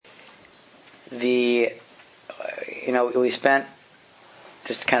we spent,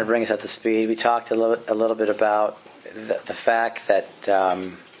 just to kind of bring us up to speed, we talked a little bit about the fact that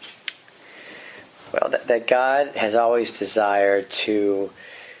that God has always desired to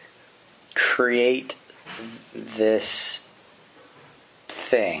create this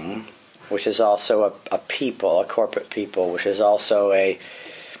thing, which is also a people, a corporate people, which is also you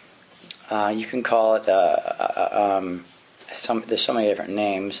can call it there's so many different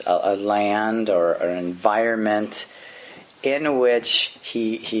names, a land or an environment in which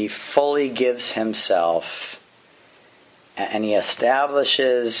he fully gives himself, and he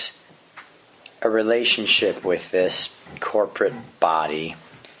establishes a relationship with this corporate body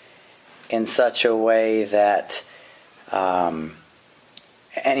in such a way that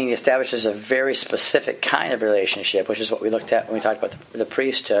and he establishes a very specific kind of relationship, which is what we looked at when we talked about the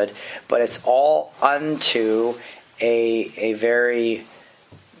priesthood, but it's all unto a very,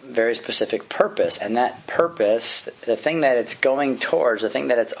 very specific purpose. And that purpose, the thing that it's going towards, the thing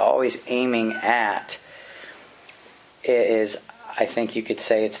that it's always aiming at, is, I think you could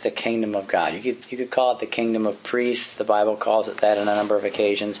say, it's the kingdom of God. You could call it the kingdom of priests. The Bible calls it that on a number of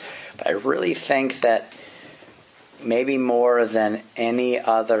occasions. But I really think that maybe more than any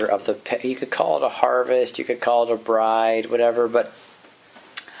other of you could call it a harvest, you could call it a bride, whatever, but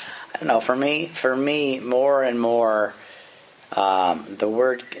I don't know, for me, more and more, the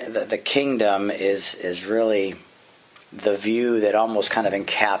word, the kingdom is really the view that almost kind of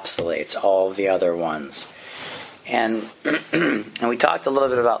encapsulates all of the other ones. And we talked a little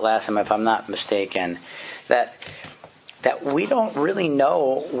bit about last time, if I'm not mistaken, that we don't really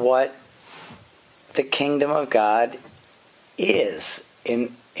know what the kingdom of God is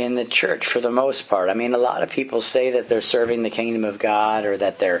in the church for the most part. I mean, a lot of people say that they're serving the kingdom of God or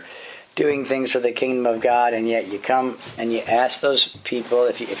that they're doing things for the kingdom of God, and yet you come and you ask those people,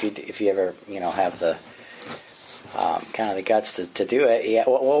 if you ever have the kind of the guts to do it. Yeah,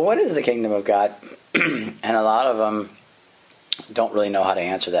 well, what is the kingdom of God? And a lot of them don't really know how to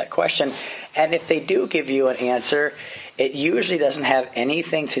answer that question. And if they do give you an answer, it usually doesn't have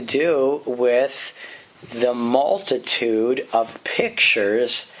anything to do with the multitude of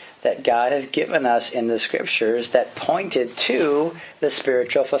pictures that God has given us in the scriptures that pointed to the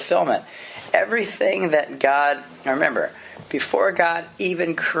spiritual fulfillment. Everything that God, remember, before God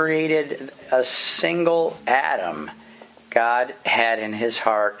even created a single atom, God had in his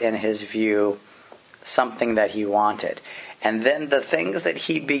heart, in his view, something that he wanted. And then the things that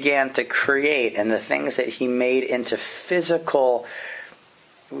he began to create and the things that he made into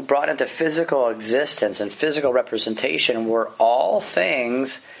brought into physical existence and physical representation were all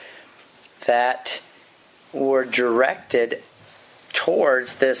things that were directed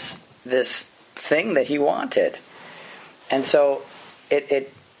towards this thing that he wanted. And so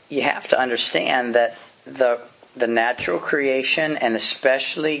you have to understand that the natural creation, and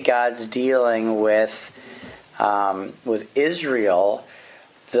especially God's dealing with Israel,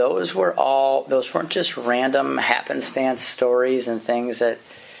 those weren't just random happenstance stories and things that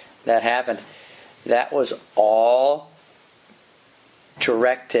happened. That was all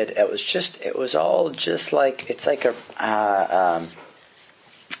directed. It was all just like, it's like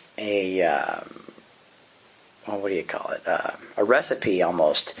what do you call it? A recipe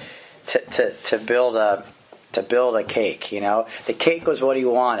almost to build a cake. The cake was what he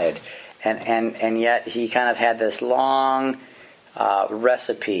wanted, and yet he kind of had this long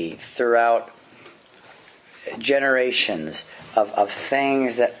recipe throughout generations of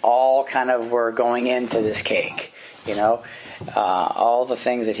things that all kind of were going into this cake. All the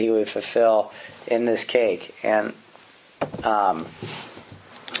things that he would fulfill in this cake, and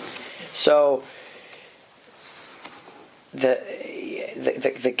so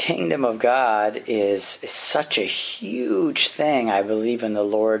the kingdom of God is such a huge thing, I believe, in the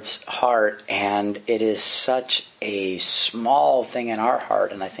Lord's heart, and it is such a small thing in our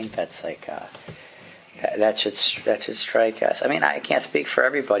heart, and I think that's like that should strike us. I mean, I can't speak for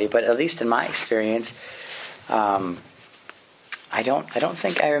everybody, but at least in my experience, I don't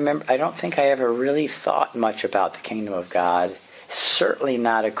think I ever really thought much about the kingdom of God. Certainly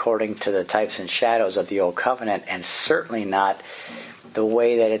not according to the types and shadows of the Old Covenant, and certainly not the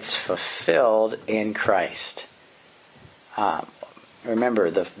way that it's fulfilled in Christ. Remember,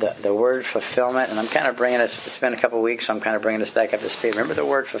 the word fulfillment, and I'm kind of bringing us, it's been a couple of weeks, so I'm kind of bringing us back up to speed. Remember the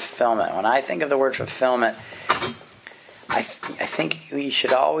word fulfillment. When I think of the word fulfillment, I think we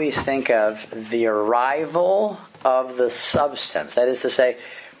should always think of the arrival of the substance. That is to say,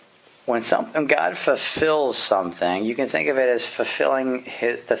 when God fulfills something, you can think of it as fulfilling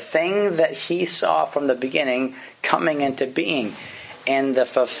the thing that he saw from the beginning coming into being. And the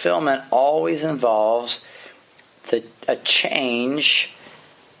fulfillment always involves a change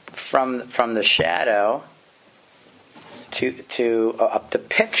from the shadow to the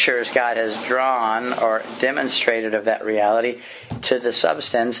pictures God has drawn or demonstrated of that reality to the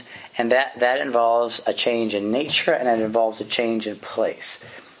substance, and that involves a change in nature, and it involves a change in place.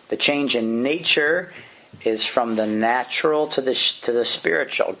 The change in nature is from the natural to the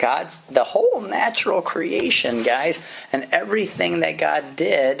spiritual. The whole natural creation, guys, and everything that God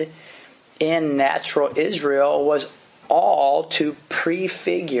did in natural Israel was all to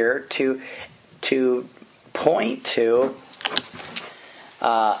prefigure, to point to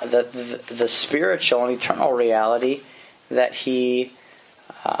the spiritual and eternal reality that he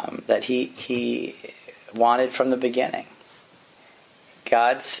wanted from the beginning.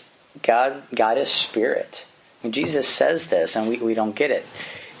 God is spirit. And Jesus says this, and we don't get it.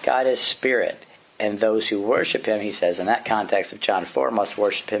 God is spirit, and those who worship him, he says in that context of John 4, must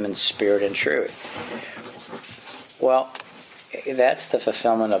worship him in spirit and truth. Well, that's the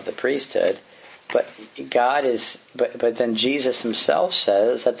fulfillment of the priesthood. But but then Jesus himself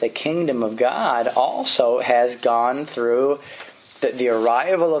says that the kingdom of God also has gone through. The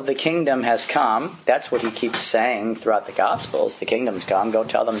arrival of the kingdom has come. That's what he keeps saying throughout the Gospels. The kingdom's come. Go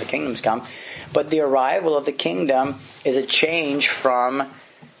tell them the kingdom's come. But the arrival of the kingdom is a change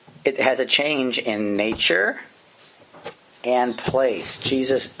it has a change in nature and place.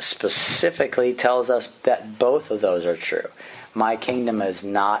 Jesus specifically tells us that both of those are true. My kingdom is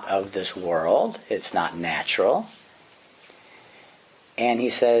not of this world. It's not natural. And he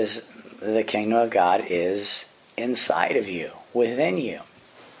says the kingdom of God is inside of you, within you.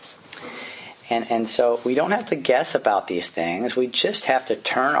 And so we don't have to guess about these things. We just have to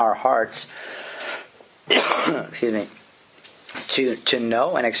turn our hearts excuse me, to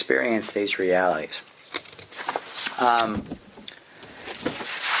know and experience these realities.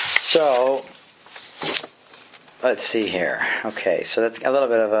 So let's see here. Okay, so that's a little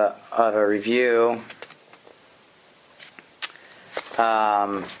bit of a review.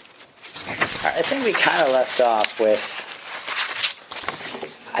 I think we kind of left off with.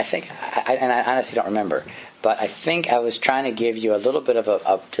 I honestly don't remember, but I think I was trying to give you a little bit of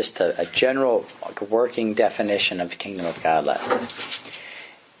a general working definition of the kingdom of God lesson.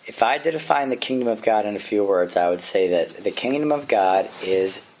 If I had to define the kingdom of God in a few words, I would say that the kingdom of God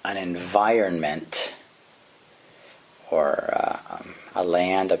is an environment, or a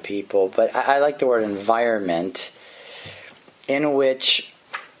land, a people, but I like the word environment, in which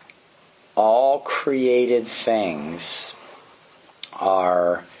all created things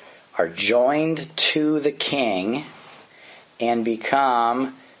are joined to the King and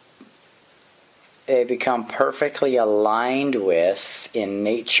become perfectly aligned with, in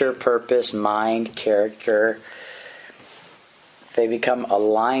nature, purpose, mind, character. They become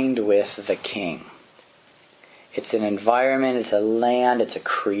aligned with the King. It's an environment, it's a land, it's a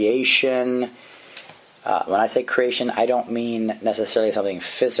creation. When I say creation, I don't mean necessarily something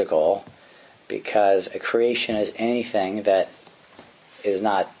physical, because a creation is anything that is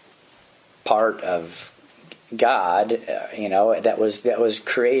not part of God, that was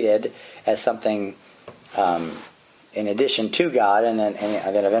created as something in addition to God, and then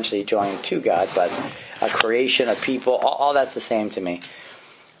eventually joined to God. But a creation, a people, all that's the same to me.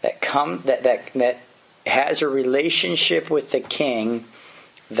 That has a relationship with the King,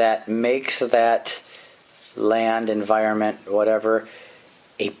 that makes that land, environment, whatever,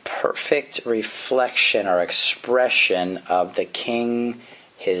 a perfect reflection or expression of the King,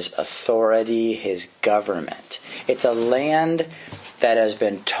 his authority, his government. It's a land that has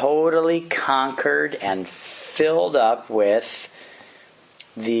been totally conquered and filled up with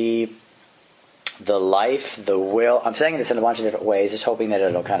the life, the will. I'm saying this in a bunch of different ways, just hoping that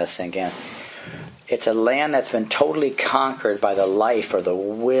it'll kind of sink in. It's a land that's been totally conquered by the life or the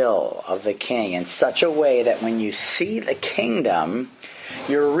will of the King in such a way that when you see the kingdom,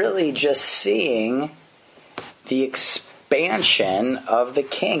 you're really just seeing the expansion of the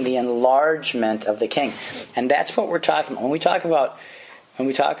King, the enlargement of the King. And that's what we're talking about. When we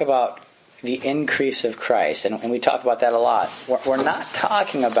talk about the increase of Christ, and we talk about that a lot, we're not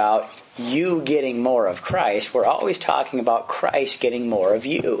talking about you getting more of Christ. We're always talking about Christ getting more of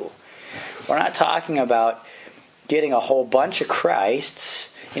you. We're not talking about getting a whole bunch of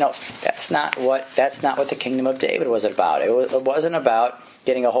Christs. That's not what the kingdom of David was about. It wasn't about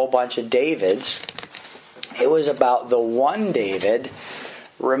getting a whole bunch of Davids. It was about the one David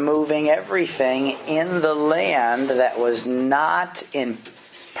removing everything in the land that was not in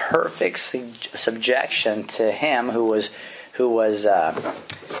perfect subjection to him who was who was, in a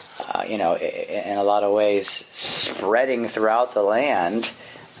lot of ways, spreading throughout the land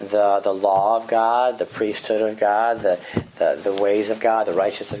the law of God, the priesthood of God, the ways of God, the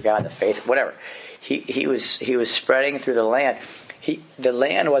righteousness of God, the faith, whatever. He was spreading through the land. The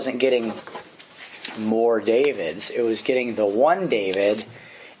land wasn't getting more Davids. It was getting the one David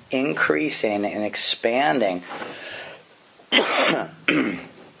increasing and expanding.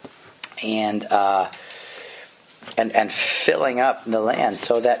 And filling up the land,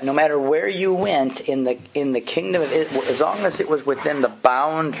 so that no matter where you went in the kingdom of Israel, as long as it was within the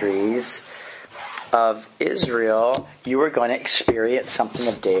boundaries of Israel, you were going to experience something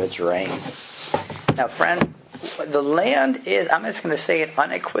of David's reign. Now, friend, the land is, I'm just going to say it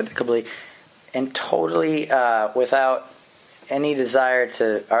unequivocally and totally without any desire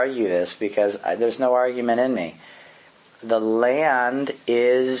to argue this, because there's no argument in me. The land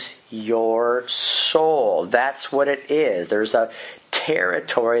is your soul. That's what it is. There's a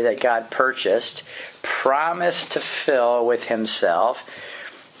territory that God purchased, promised to fill with himself,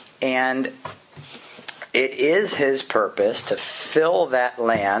 and it is his purpose to fill that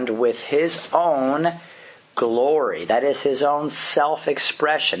land with his own glory. That is his own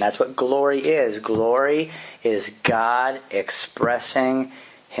self-expression. That's what glory is. Glory is God expressing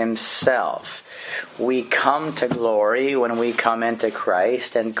himself. We come to glory when we come into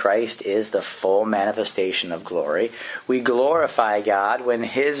Christ, and Christ is the full manifestation of glory. We glorify God when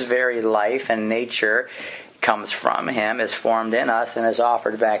his very life and nature comes from him, is formed in us, and is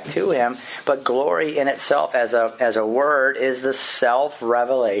offered back to him. But glory in itself as a word is the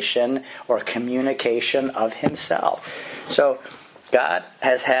self-revelation or communication of himself. So God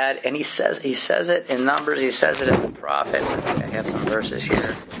has had, and he says it in Numbers, he says it in the prophet. I have some verses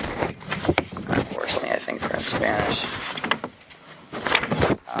here. Unfortunately, I think they're in Spanish.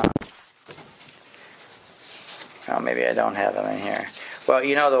 Maybe I don't have them in here. Well,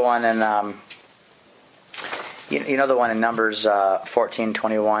 you know the one in the one in Numbers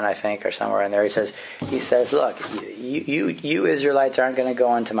 14:21, I think, or somewhere in there. He says, look, you Israelites aren't going to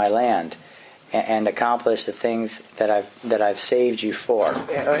go into my land and accomplish the things that I've saved you for.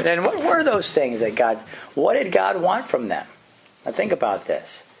 And what were those things what did God want from them? Now think about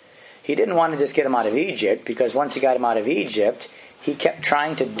this. He didn't want to just get them out of Egypt, because once he got them out of Egypt, he kept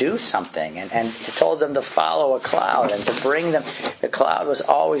trying to do something, and he told them to follow a cloud and to bring them. The cloud was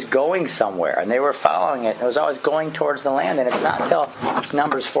always going somewhere, and they were following it. It was always going towards the land, and it's not until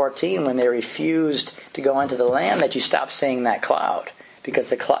Numbers 14, when they refused to go into the land, that you stop seeing that cloud, because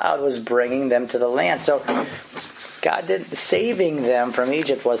the cloud was bringing them to the land. So saving them from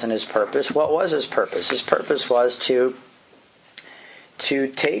Egypt wasn't his purpose. What was his purpose? His purpose was to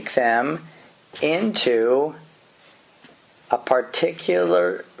take them into a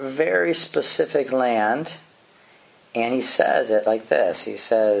particular, very specific land. And he says it like this. He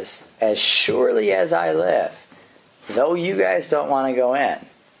says, as surely as I live, though you guys don't want to go in,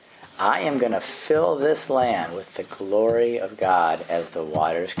 I am going to fill this land with the glory of God as the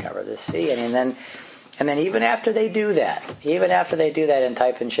waters cover the sea. And then even after they do that in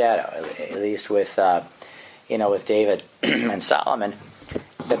type and shadow, at least with David and Solomon,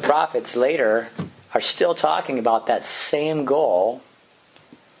 the prophets later are still talking about that same goal,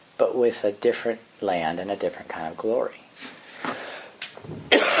 but with a different land and a different kind of glory.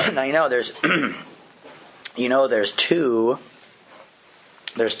 Now there's two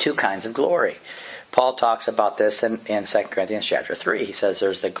kinds of glory. Paul talks about this in 2 Corinthians chapter 3. He says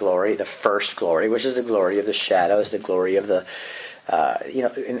there's the glory, the first glory, which is the glory of the shadows, the glory of the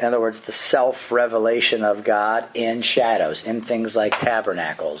in other words, the self-revelation of God in shadows, in things like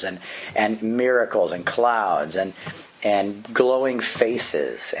tabernacles and miracles and clouds and glowing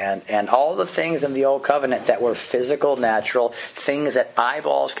faces and all the things in the Old Covenant that were physical, natural, things that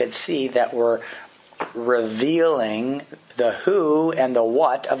eyeballs could see that were revealing the who and the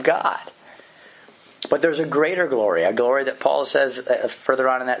what of God. But there's a greater glory, a glory that Paul says further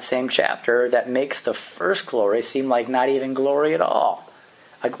on in that same chapter that makes the first glory seem like not even glory at all.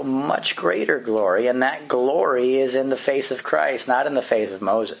 A much greater glory, and that glory is in the face of Christ, not in the face of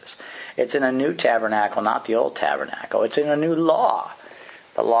Moses. It's in a new tabernacle, not the old tabernacle. It's in a new law,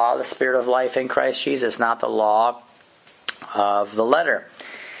 the law of the Spirit of life in Christ Jesus, not the law of the letter.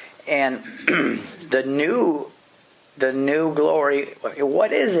 And the new glory,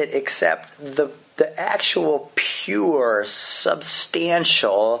 what is it except the actual pure,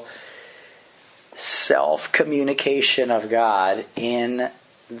 substantial self-communication of God in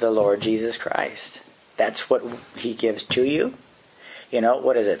the Lord Jesus Christ? That's what He gives to you.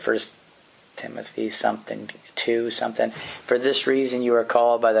 What is it? 1 Timothy 2 something. For this reason you are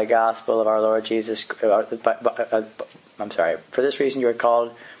called by the gospel of our Lord Jesus, For this reason you are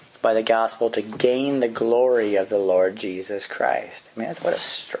called by the gospel to gain the glory of the Lord Jesus Christ. I mean, that's what a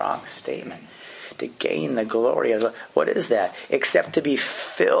strong statement. To gain the glory of what is that? Except to be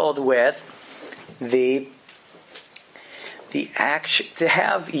filled with the action, to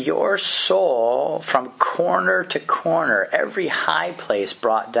have your soul from corner to corner, every high place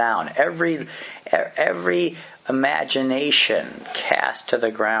brought down, every imagination cast to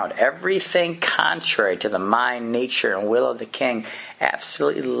the ground, everything contrary to the mind, nature, and will of the King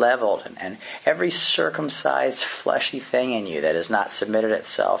absolutely leveled, and every circumcised fleshy thing in you that has not submitted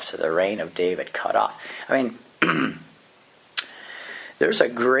itself to the reign of David cut off. I mean, there's a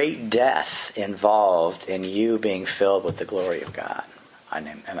great death involved in you being filled with the glory of God. An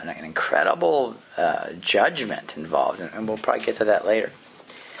incredible judgment involved, and we'll probably get to that later.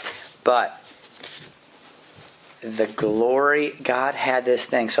 But the glory, God had this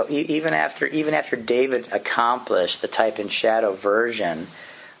thing. So even after David accomplished the type and shadow version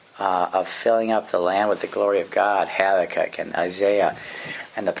of filling up the land with the glory of God, Habakkuk and Isaiah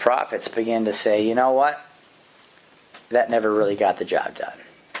and the prophets begin to say, you know what? That never really got the job done.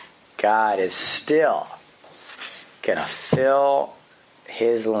 God is still going to fill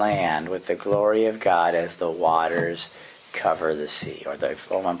his land with the glory of God as the waters cover the sea. Or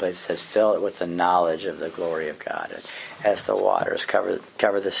one place says, fill it with the knowledge of the glory of God as the waters cover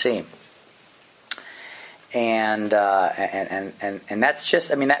the sea. And that's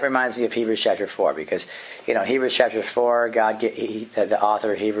just, I mean, that reminds me of Hebrews chapter 4, because, Hebrews chapter 4, the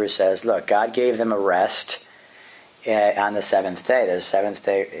author of Hebrews says, look, God gave them a rest on the seventh day. The seventh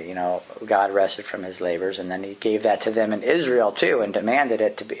day, God rested from his labors, and then he gave that to them in Israel too, and demanded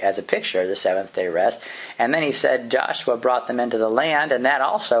it to be as a picture of the seventh day rest. And then he said Joshua brought them into the land, and that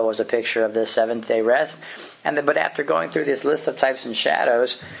also was a picture of the seventh day rest. But after going through this list of types and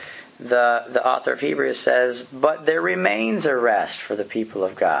shadows, the author of Hebrews says, but there remains a rest for the people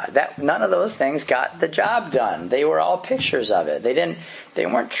of God. None of those things got the job done. They were all pictures of it. They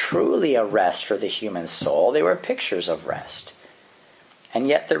weren't truly a rest for the human soul. They were pictures of rest. And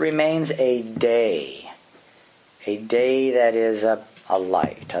yet there remains a day that is a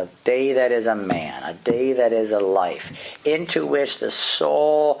light, a day that is a man, a day that is a life, into which the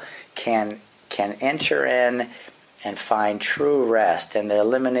soul can enter in and find true rest and the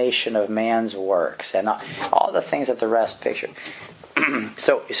elimination of man's works and all the things that the rest picture.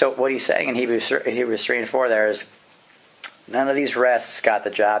 So what he's saying in Hebrews 3 and 4 there is, none of these rests got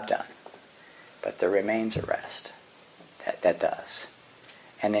the job done, but there remains a rest that does.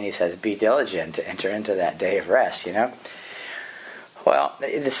 And then he says, be diligent to enter into that day of rest, Well,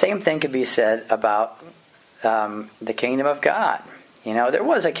 the same thing could be said about the kingdom of God. There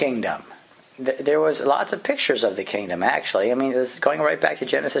was a kingdom. There was lots of pictures of the kingdom, actually. I mean, going right back to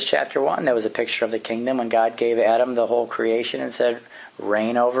Genesis chapter 1, there was a picture of the kingdom when God gave Adam the whole creation and said,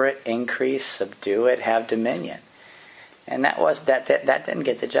 reign over it, increase, subdue it, have dominion. And that didn't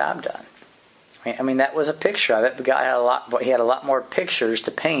get the job done. I mean, that was a picture of it, but God had a lot more pictures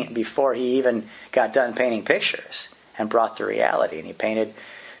to paint before he even got done painting pictures and brought the reality. And he painted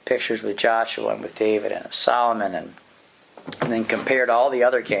pictures with Joshua and with David and of Solomon, and then compared all the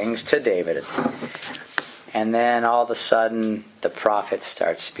other kings to David. And then all of a sudden, the prophets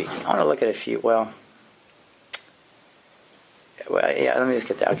start speaking. I want to look at a few. Well, let me just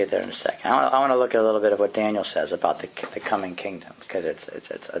get there. I'll get there in a second. I want to look at a little bit of what Daniel says about the coming kingdom, because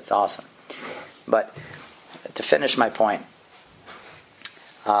it's awesome. But to finish my point,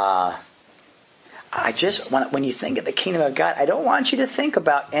 when you think of the kingdom of God, I don't want you to think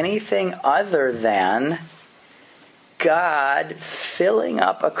about anything other than God filling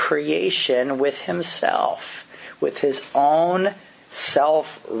up a creation with himself, with his own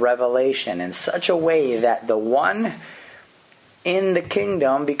self-revelation in such a way that the one in the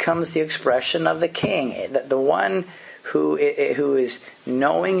kingdom becomes the expression of the king. The one who is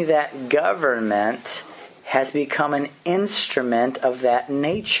knowing that government has become an instrument of that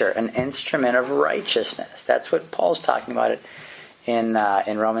nature, an instrument of righteousness. That's what Paul's talking about in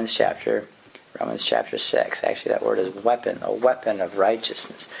Romans chapter 6. Actually, that word is weapon, a weapon of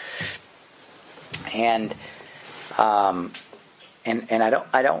righteousness. And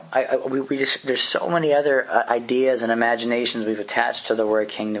there's so many other ideas and imaginations we've attached to the word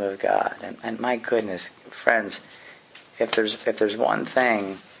kingdom of God. And my goodness, friends, if there's one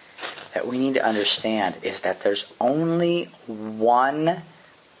thing that we need to understand, is that there's only one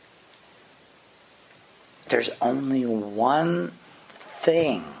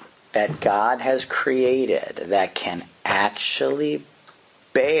thing that God has created that can actually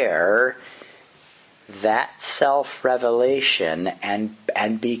bear that self-revelation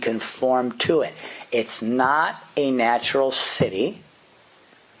and be conformed to it. It's not a natural city.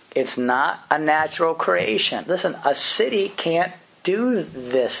 It's not a natural creation. Listen, a city can't do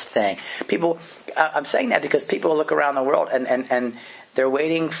this thing. People, I'm saying that because people look around the world and they're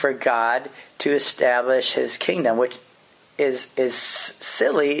waiting for God to establish His kingdom, which is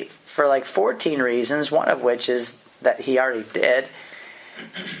silly for like 14 reasons, one of which is that He already did.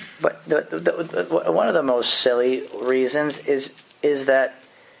 But one of the most silly reasons is that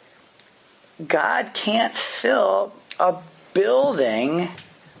God can't fill a building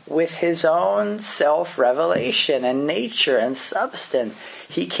with His own self-revelation and nature and substance.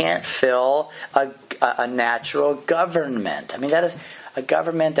 He can't fill a natural government. I mean, that is a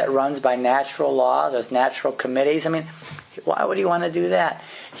government that runs by natural laws with natural committees. I mean, why would He want to do that?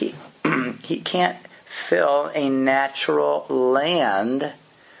 He can't fill a natural land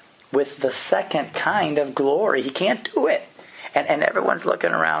with the second kind of glory. He can't do it. And everyone's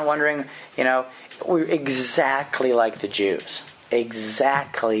looking around wondering, we're exactly like the Jews.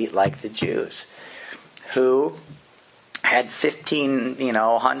 Exactly like the Jews, who had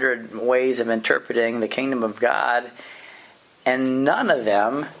 100 ways of interpreting the kingdom of God, and none of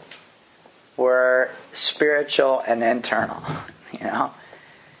them were spiritual and internal,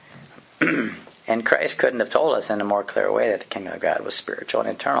 And Christ couldn't have told us in a more clear way that the kingdom of God was spiritual and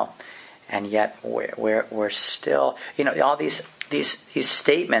internal. And yet we're still, all these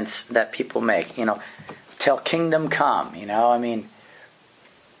statements that people make, till kingdom come,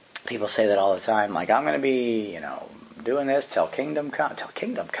 people say that all the time, like, I'm going to be, doing this till kingdom come. Till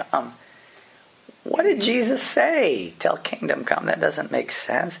kingdom come? What did Jesus say? Till kingdom come? That doesn't make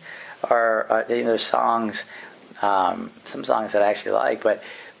sense. Or there's songs, some songs that I actually like, but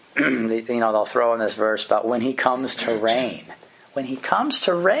they'll throw in this verse about when He comes to reign. When He comes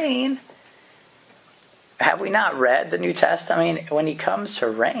to reign, have we not read the New Testament? I mean, when He comes to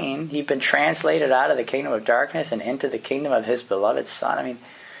reign, He's been translated out of the kingdom of darkness and into the kingdom of His beloved Son. I mean,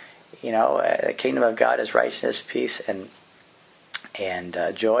 the kingdom of God is righteousness, peace, and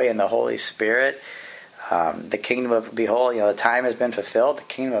joy in the Holy Spirit. The kingdom of, behold, the time has been fulfilled. The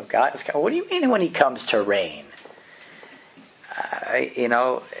kingdom of God is coming. What do you mean when He comes to reign?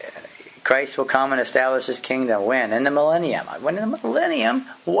 Christ will come and establish His kingdom. When? In the millennium. When in the millennium?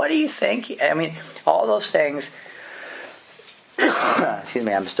 What do you think? I mean, all those things. Excuse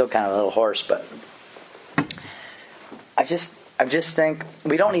me, I'm still kind of a little hoarse, but I just think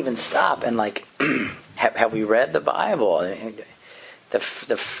we don't even stop and have we read the Bible? The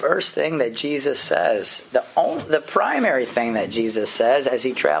first thing that Jesus says, the primary thing that Jesus says as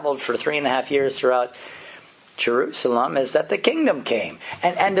He traveled for 3.5 years throughout Jerusalem is that the kingdom came.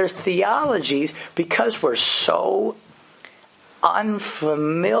 And there's theologies, because we're so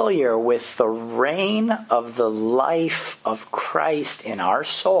unfamiliar with the reign of the life of Christ in our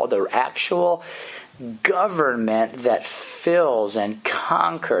soul, the actual government that fills and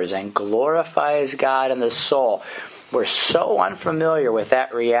conquers and glorifies God in the soul. We're so unfamiliar with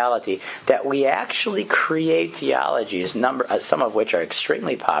that reality that we actually create theologies, some of which are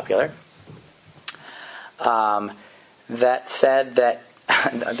extremely popular, that said that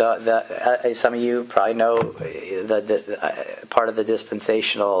some of you probably know the part of the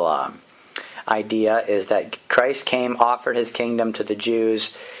dispensational idea is that Christ came, offered His kingdom to the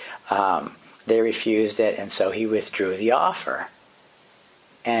Jews. They refused it, and so He withdrew the offer.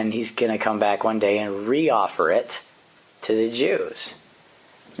 And He's going to come back one day and re-offer it to the Jews.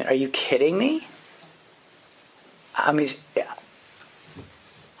 Are you kidding me? I mean,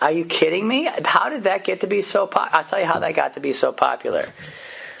 are you kidding me? How did that get to be so popular? I'll tell you how that got to be so popular.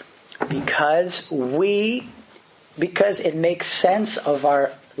 Because it makes sense of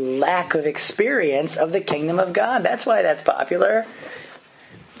our lack of experience of the kingdom of God. That's why that's popular.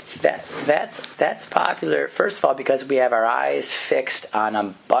 That's popular, first of all, because we have our eyes fixed on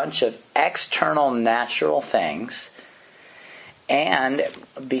a bunch of external natural things, and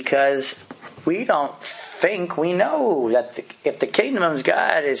because we don't think we know that if the kingdom of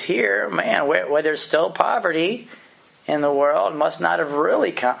God is here, man, where there's still poverty in the world, must not have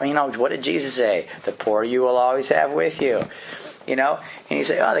really come. What did Jesus say? The poor you will always have with you. And you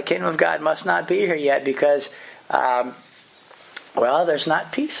say, the kingdom of God must not be here yet because there's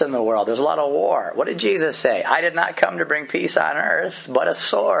not peace in the world. There's a lot of war. What did Jesus say? I did not come to bring peace on earth, but a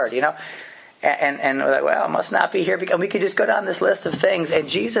sword, And we're like, it must not be here. Because we could just go down this list of things. And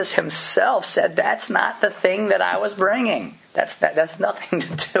Jesus Himself said, that's not the thing that I was bringing. That's nothing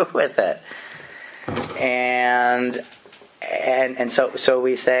to do with it. And so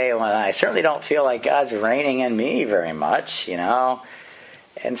we say, I certainly don't feel like God's reigning in me very much,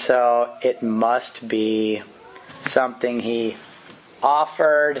 And so it must be something he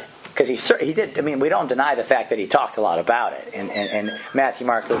offered, because he did. I mean, we don't deny the fact that he talked a lot about it in Matthew,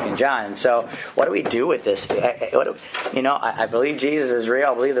 Mark, Luke, and John. And so, what do we do with this? I believe Jesus is real.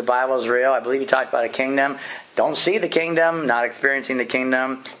 I believe the Bible is real. I believe he talked about a kingdom. Don't see the kingdom, not experiencing the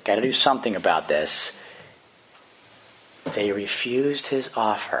kingdom. Got to do something about this. They refused his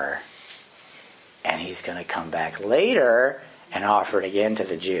offer, and he's going to come back later and offer it again to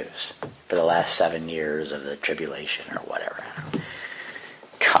the Jews for the last 7 years of the tribulation or whatever.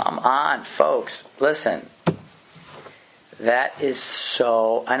 Come on, folks. Listen. That is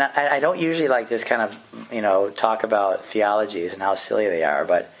so... And I don't usually like this kind of, talk about theologies and how silly they are,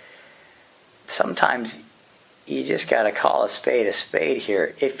 but sometimes you just got to call a spade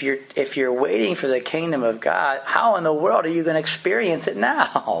here. If you're waiting for the kingdom of God, how in the world are you going to experience it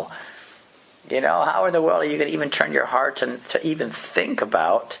now? How in the world are you going to even turn your heart to even think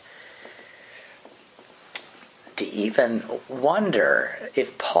about, to even wonder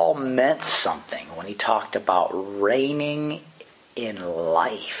if Paul meant something when he talked about reigning in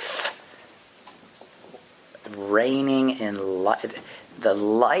life? Reigning in life. The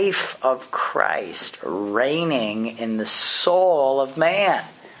life of Christ reigning in the soul of man.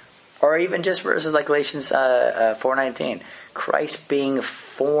 Or even just verses like Galatians 4:19. Christ being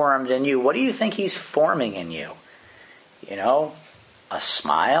formed in you. What do you think he's forming in you? A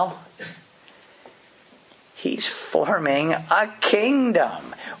smile? He's forming a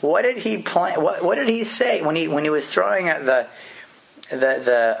kingdom. What did he plan? What did he say when he was throwing the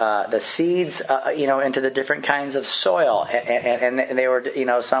seeds, into the different kinds of soil, and they were,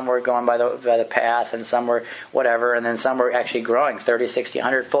 some were going by the path, and some were whatever, and then some were actually growing 30, 60,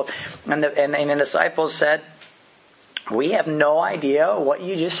 100-fold. And the disciples said, "We have no idea what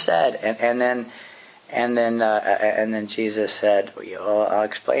you just said." And then Jesus said, "I'll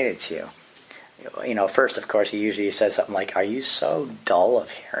explain it to you." First, of course, he usually says something like, "Are you so dull of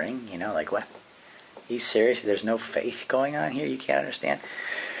hearing?" Like what? He's serious? There's no faith going on here? You can't understand?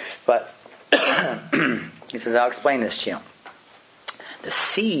 But he says, "I'll explain this to you. The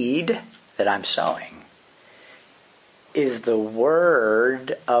seed that I'm sowing is the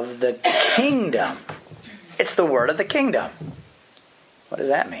word of the kingdom." It's the word of the kingdom. What does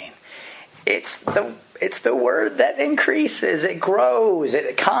that mean? It's the word that increases, it grows,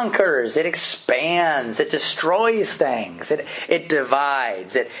 it conquers, it expands, it destroys things, it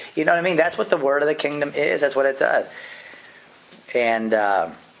divides. You know what I mean? That's what the word of the kingdom is. That's what it does. And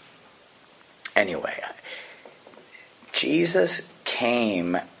anyway, Jesus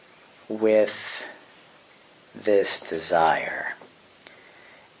came with this desire.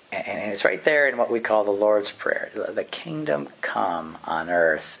 And it's right there in what we call the Lord's Prayer. The kingdom come on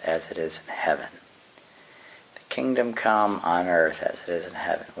earth as it is in heaven. The kingdom come on earth as it is in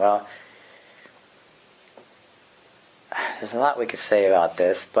heaven. Well, there's a lot we could say about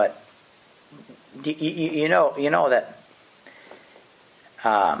this, but you know that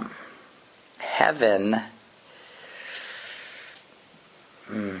heaven...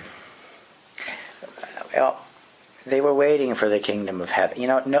 Well, they were waiting for the kingdom of heaven.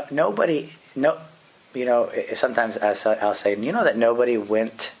 Sometimes I'll say, that nobody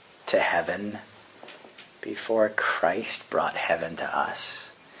went to heaven before Christ brought heaven to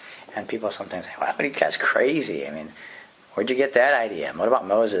us. And people sometimes say, "Wow, you guys crazy. I mean, where'd you get that idea? And what about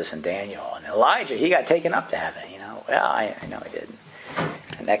Moses and Daniel and Elijah? He got taken up to heaven, Well, I know he did.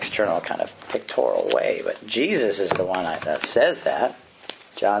 An external kind of pictorial way. But Jesus is the one that says that.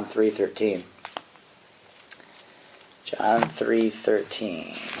 John 3:13. John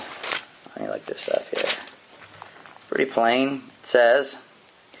 3:13. Let me look this up here. It's pretty plain. It says,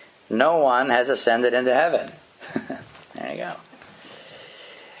 "No one has ascended into heaven." There you go.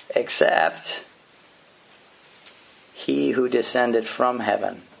 "Except he who descended from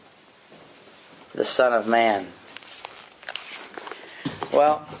heaven, the Son of Man."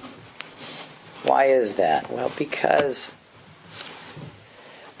 Well, why is that? Well, because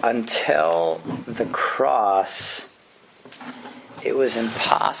until the cross, it was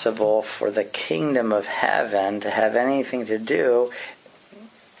impossible for the kingdom of heaven to have anything to do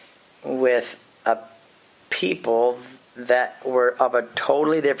with a people that were of a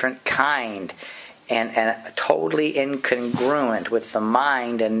totally different kind and totally incongruent with the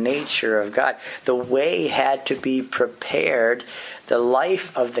mind and nature of God. The way had to be prepared. The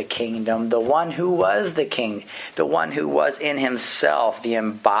life of the kingdom, the one who was the king, the one who was in himself the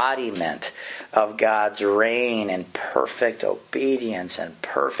embodiment of God's reign and perfect obedience and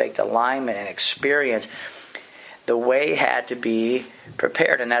perfect alignment and experience. The way had to be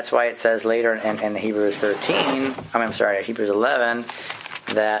prepared, and that's why it says later in Hebrews 11,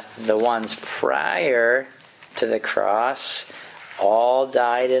 that the ones prior to the cross all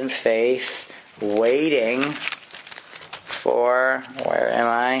died in faith, waiting for, where am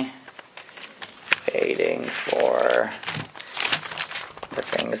I? Waiting for the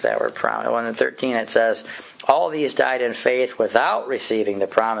things that were promised. 1 and 13 it says, all these died in faith without receiving the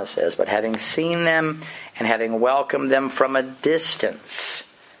promises, but having seen them and having welcomed them from a distance,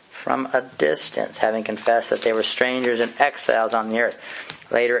 having confessed that they were strangers and exiles on the earth.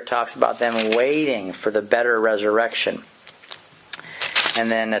 Later it talks about them waiting for the better resurrection.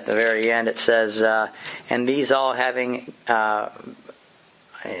 And then at the very end it says, and these all having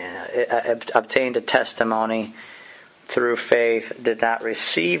obtained a testimony through faith did not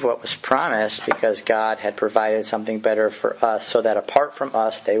receive what was promised, because God had provided something better for us, so that apart from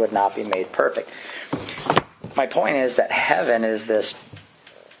us they would not be made perfect. My point is that heaven is this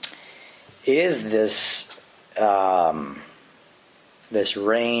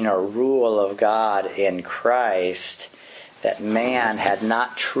reign or rule of God in Christ that man had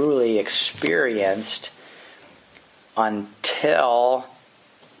not truly experienced until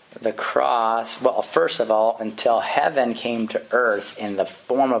the cross. Well, first of all, until heaven came to earth in the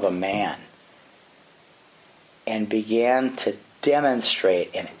form of a man and began to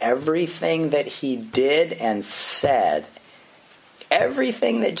demonstrate in everything that he did and said.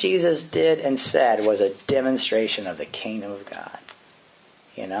 Everything that Jesus did and said was a demonstration of the kingdom of God.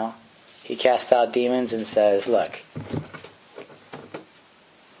 You know? He cast out demons and says, look,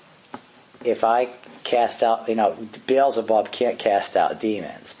 if I cast out, Beelzebub can't cast out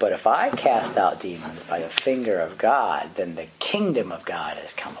demons, but if I cast out demons by the finger of God, then the kingdom of God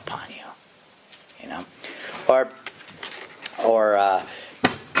has come upon you.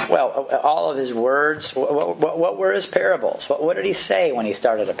 All of his words, what were his parables? What did he say when he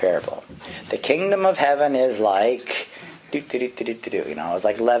started a parable? The kingdom of heaven is like, it's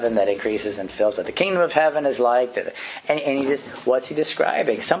like leaven that increases and fills it. The kingdom of heaven is like, and what's he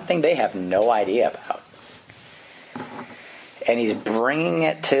describing? Something they have no idea about. And he's bringing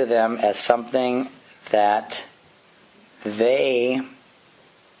it to them as something that they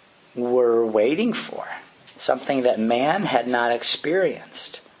were waiting for. Something that man had not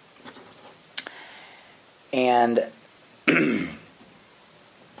experienced. And I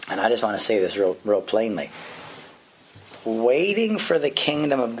just want to say this real plainly. Waiting for the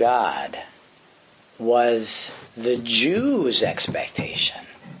kingdom of God was the Jews' expectation,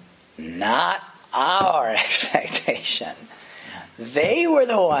 not our expectation. They were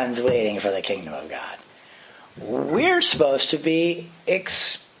the ones waiting for the kingdom of God. We're supposed to be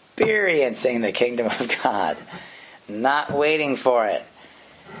experiencing the kingdom of God, not waiting for it.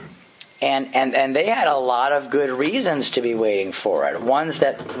 And they had a lot of good reasons to be waiting for it, ones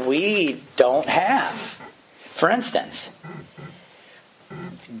that we don't have. For instance,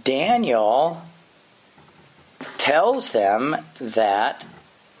 Daniel tells them that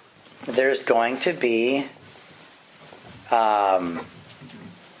there's going to be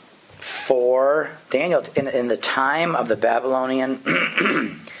for Daniel in the time of the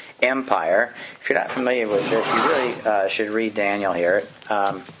Babylonian Empire. If you're not familiar with this, you really should read Daniel here.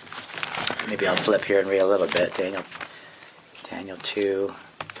 Maybe I'll flip here and read a little bit. Daniel 2,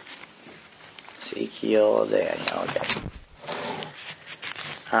 Ezekiel, Daniel.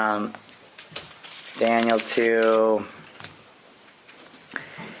 Okay. Daniel 2.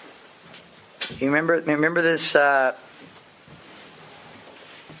 You remember this?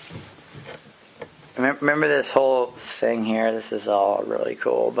 Remember this whole thing here? This is all really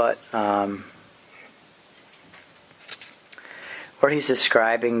cool, but where he's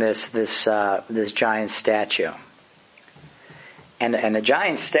describing this giant statue, and the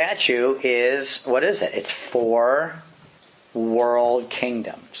giant statue is, what is it? It's 4 world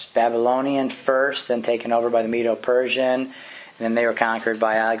kingdoms. Babylonian first, then taken over by the Medo-Persian, and then they were conquered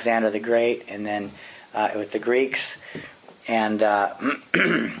by Alexander the Great, and then with the Greeks. And and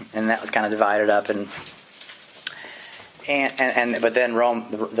that was kind of divided up, but then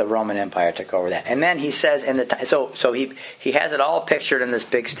the Roman Empire took over that. And then he says so he has it all pictured in this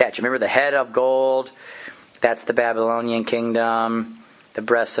big statue. Remember the head of gold, that's the Babylonian kingdom. The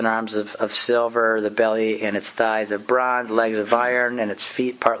breasts and arms of silver, the belly and its thighs of bronze, legs of iron, and its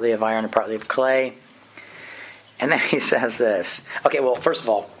feet partly of iron and partly of clay. And then he says this. Okay, well, first of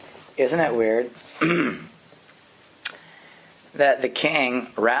all, isn't it weird? That the king,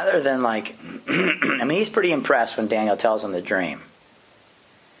 rather than he's pretty impressed when Daniel tells him the dream.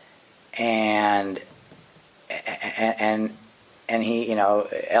 And he,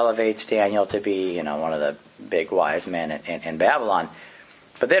 elevates Daniel to be, one of the big wise men in Babylon.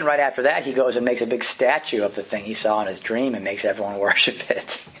 But then right after that, he goes and makes a big statue of the thing he saw in his dream and makes everyone worship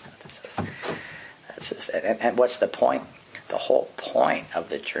it. And what's the point? The whole point of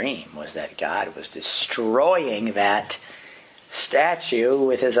the dream was that God was destroying that statue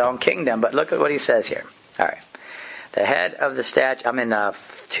with his own kingdom. But look at what he says here. All right. The head of the statue, I'm in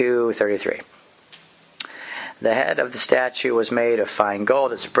 2:33. The head of the statue was made of fine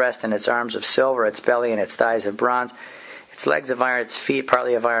gold, its breast and its arms of silver, its belly and its thighs of bronze, its legs of iron, its feet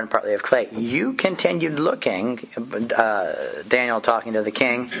partly of iron, partly of clay. You continued looking, Daniel talking to the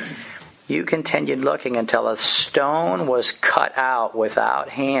king, you continued looking until a stone was cut out without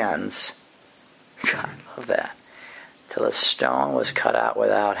hands. God, I love that. Till a stone was cut out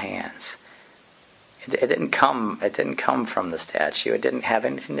without hands. It didn't come from the statue. It didn't have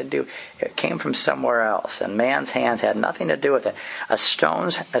anything to do. It came from somewhere else, and man's hands had nothing to do with it. A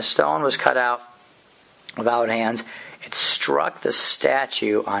stone was cut out without hands. It struck the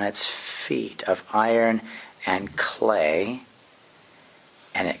statue on its feet of iron and clay,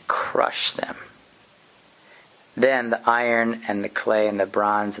 and it crushed them. Then the iron and the clay and the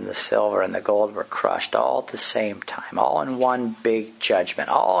bronze and the silver and the gold were crushed all at the same time, all in one big judgment,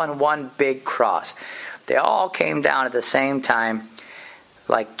 all in one big cross. They all came down at the same time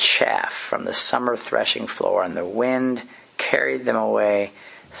like chaff from the summer threshing floor, and the wind carried them away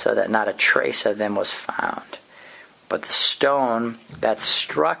so that not a trace of them was found. But the stone that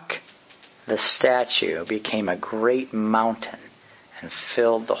struck the statue became a great mountain and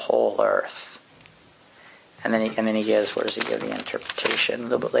filled the whole earth. And then he gives, where does he give the interpretation? A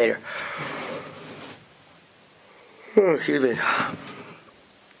little bit later. Oh, excuse me.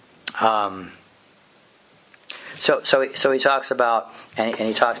 So he talks about, and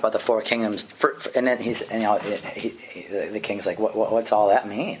he talks about the four kingdoms, and then the king's like, what's all that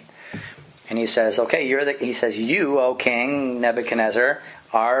mean? And he says, okay, you, O King Nebuchadnezzar,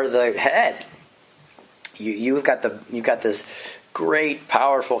 are the head. You've got this great,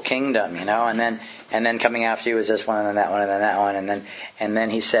 powerful kingdom, and then coming after you is this one, and then that one, and then that one, and then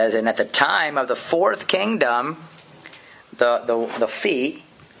he says, and at the time of the fourth kingdom, the feet,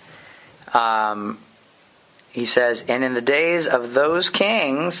 he says, and in the days of those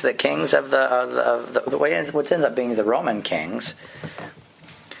kings, the kings of the way what ends up being the Roman kings,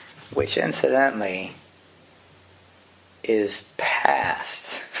 which incidentally is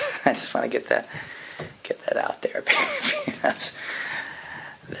past. I just want to get that out there, because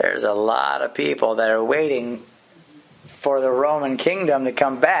there's a lot of people that are waiting for the Roman kingdom to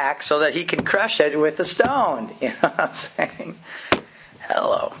come back so that he can crush it with a stone. You know what I'm saying?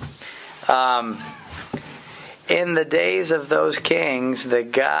 Hello. In the days of those kings, the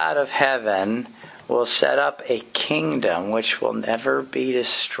God of heaven will set up a kingdom which will never be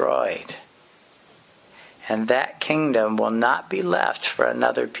destroyed. And that kingdom will not be left for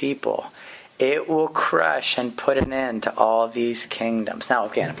another people. It will crush and put an end to all these kingdoms. Now,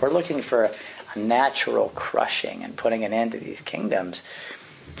 again, if we're looking for a natural crushing and putting an end to these kingdoms,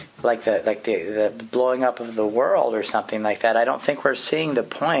 like the blowing up of the world or something like that, I don't think we're seeing the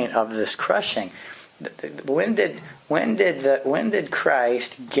point of this crushing. When did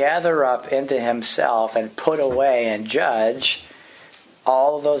Christ gather up into himself and put away and judge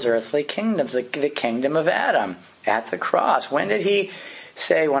all of those earthly kingdoms? The kingdom of Adam at the cross. When did he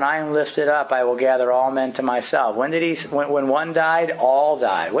say, when I am lifted up, I will gather all men to myself? When did he? When one died, all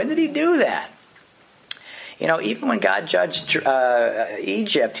died. When did he do that? Even when God judged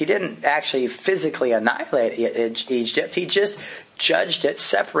Egypt, he didn't actually physically annihilate Egypt. He just judged it,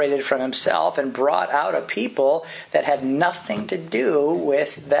 separated from himself, and brought out a people that had nothing to do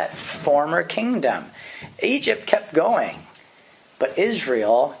with that former kingdom. Egypt kept going. But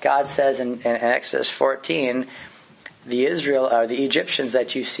Israel, God says in Exodus 14, the Egyptians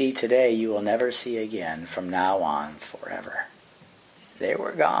that you see today, you will never see again from now on forever. They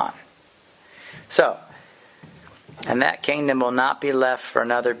were gone. So, and that kingdom will not be left for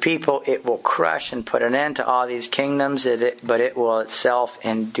another people. It will crush and put an end to all these kingdoms, but it will itself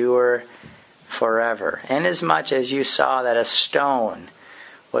endure forever. Inasmuch as you saw that a stone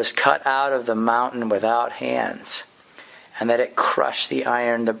was cut out of the mountain without hands, and that it crushed the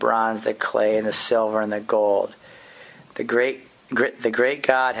iron, the bronze, the clay, and the silver, and the gold, the great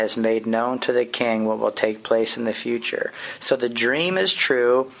God has made known to the king what will take place in the future. So the dream is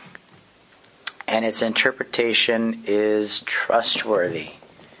true, and its interpretation is trustworthy.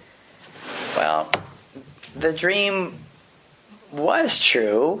 Well, the dream was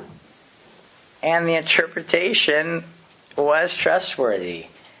true, and the interpretation was trustworthy.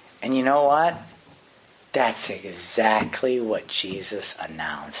 And you know what? That's exactly what Jesus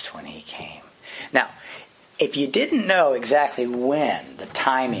announced when he came. Now, if you didn't know exactly when the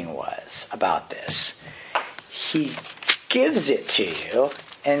timing was about this, he gives it to you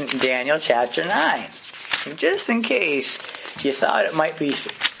in Daniel chapter 9. Just in case you thought it might be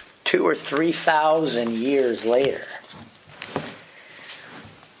 2,000 or 3,000 years later.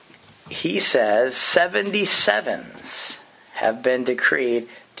 He says 77s have been decreed.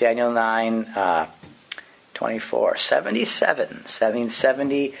 Daniel 9, 24. 77s. That means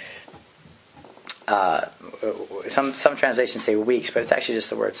 70. Some translations say weeks, but it's actually just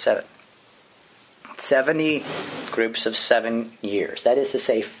the word 7. 70 groups of 7 years. That is to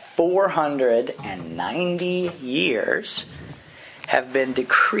say, 490 years have been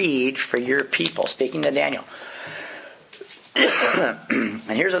decreed for your people. Speaking to Daniel.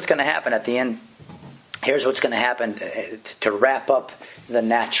 And here's what's going to happen at the end. Here's what's going to happen to wrap up the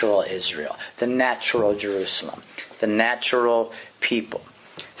natural Israel, the natural Jerusalem, the natural people.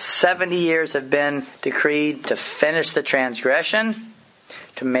 70 years have been decreed to finish the transgression,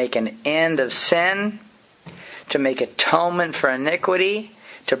 to make an end of sin, to make atonement for iniquity,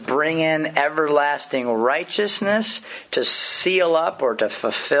 to bring in everlasting righteousness, to seal up or to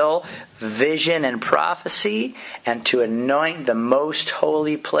fulfill vision and prophecy, and to anoint the most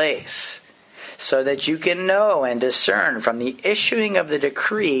holy place, so that you can know and discern from the issuing of the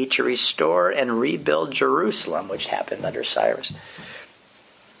decree to restore and rebuild Jerusalem, which happened under Cyrus.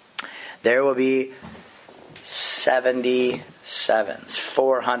 There will be 77s,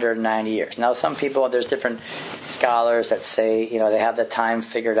 490 years. Now, some people, there's different scholars that say, they have the time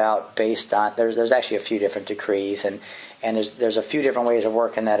figured out based on, there's actually a few different decrees, and there's a few different ways of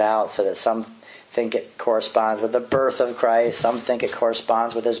working that out, so that some think it corresponds with the birth of Christ, some think it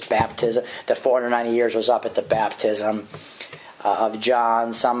corresponds with his baptism, that 490 years was up at the baptism of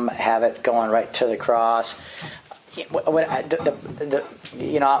John, some have it going right to the cross. I don't want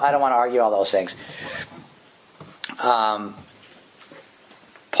to argue all those things.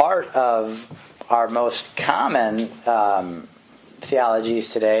 Part of our most common theologies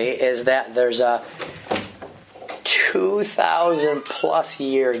today is that there's a 2,000 plus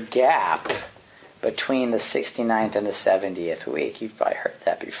year gap between the 69th and the 70th week. You've probably heard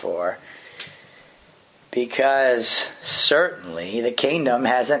that before. Because certainly the kingdom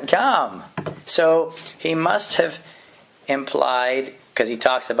hasn't come. So he must have implied, because he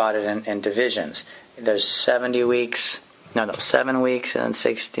talks about it in divisions. There's 7 weeks, and then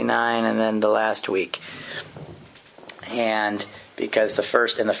 69, and then the last week. And because in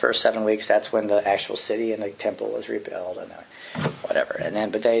the first 7 weeks, that's when the actual city and the temple was rebuilt and whatever.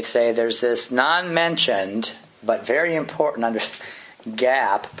 But they say there's this non-mentioned but very important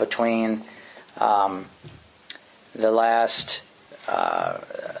gap between the last, the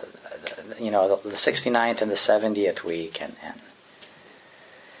 69th and the 70th week, and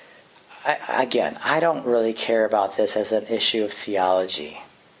I don't really care about this as an issue of theology,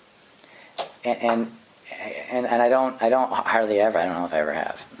 and I don't hardly ever, I don't know if I ever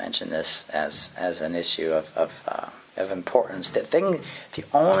have mentioned this as an issue of importance. The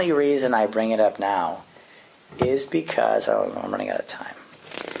only reason I bring it up now is because I'm running out of time,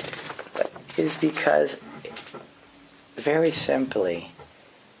 but is because very simply,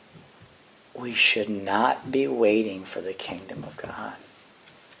 we should not be waiting for the kingdom of God.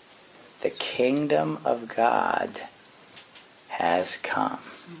 The kingdom of God has come.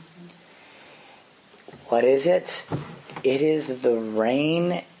 What is it? It is the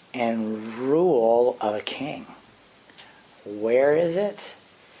reign and rule of a king. Where is it?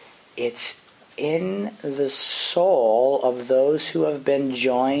 It's in the soul of those who have been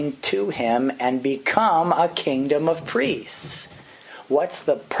joined to him and become a kingdom of priests. What's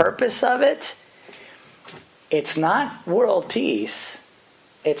the purpose of it? It's not world peace.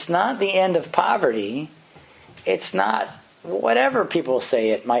 It's not the end of poverty. It's not whatever people say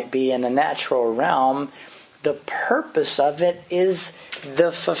it might be in the natural realm. The purpose of it is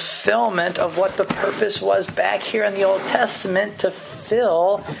the fulfillment of what the purpose was back here in the Old Testament, to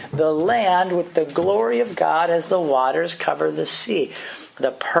fill the land with the glory of God as the waters cover the sea.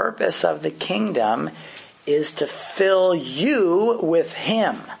 The purpose of the kingdom is to fill you with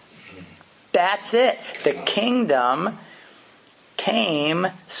him. That's it. The kingdom came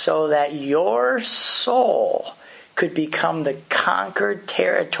so that your soul could become the conquered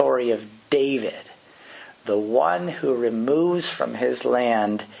territory of David, the one who removes from his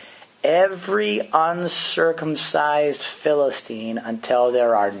land every uncircumcised Philistine until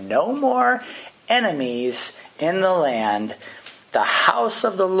there are no more enemies in the land. The house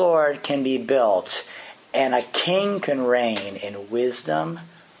of the Lord can be built, and a king can reign in wisdom,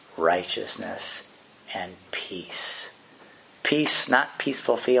 righteousness, and peace. Peace, not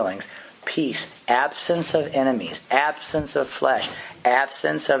peaceful feelings. peace, absence of enemies, absence of flesh,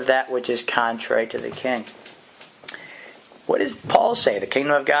 absence of that which is contrary to the king. What does Paul say? The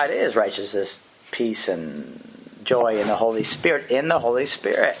kingdom of God is righteousness, peace, and joy in the Holy Spirit. In the Holy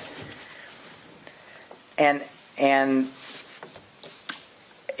Spirit. And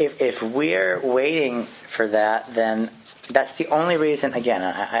if we're waiting for that, then that's the only reason. Again,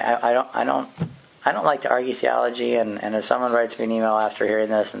 I don't like to argue theology. And if someone writes me an email after hearing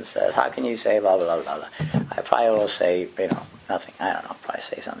this and says, "How can you say blah blah blah blah?" I probably will say, nothing. I don't know. Probably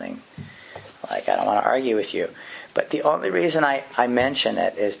say something like, "I don't want to argue with you." But the only reason I mention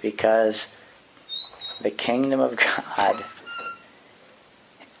it is because the kingdom of God.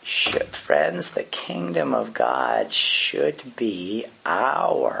 Friends, the kingdom of God should be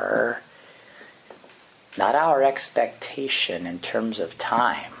not our expectation in terms of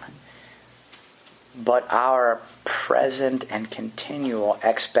time, but our present and continual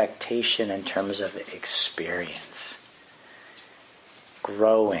expectation in terms of experience.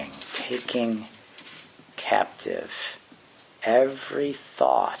 Growing, taking captive every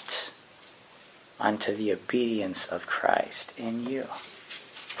thought unto the obedience of Christ in you.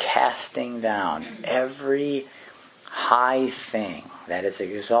 Casting down every high thing that has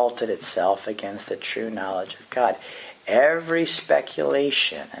exalted itself against the true knowledge of God. Every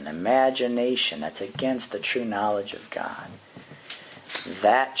speculation and imagination that's against the true knowledge of God.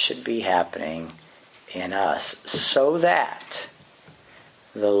 That should be happening in us so that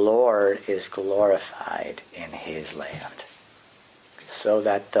the Lord is glorified in His land. So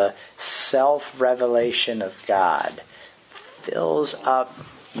that the self-revelation of God fills up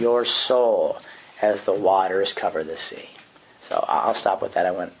your soul as the waters cover the sea. So I'll stop with that.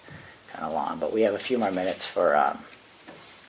 I went kind of long, but we have a few more minutes for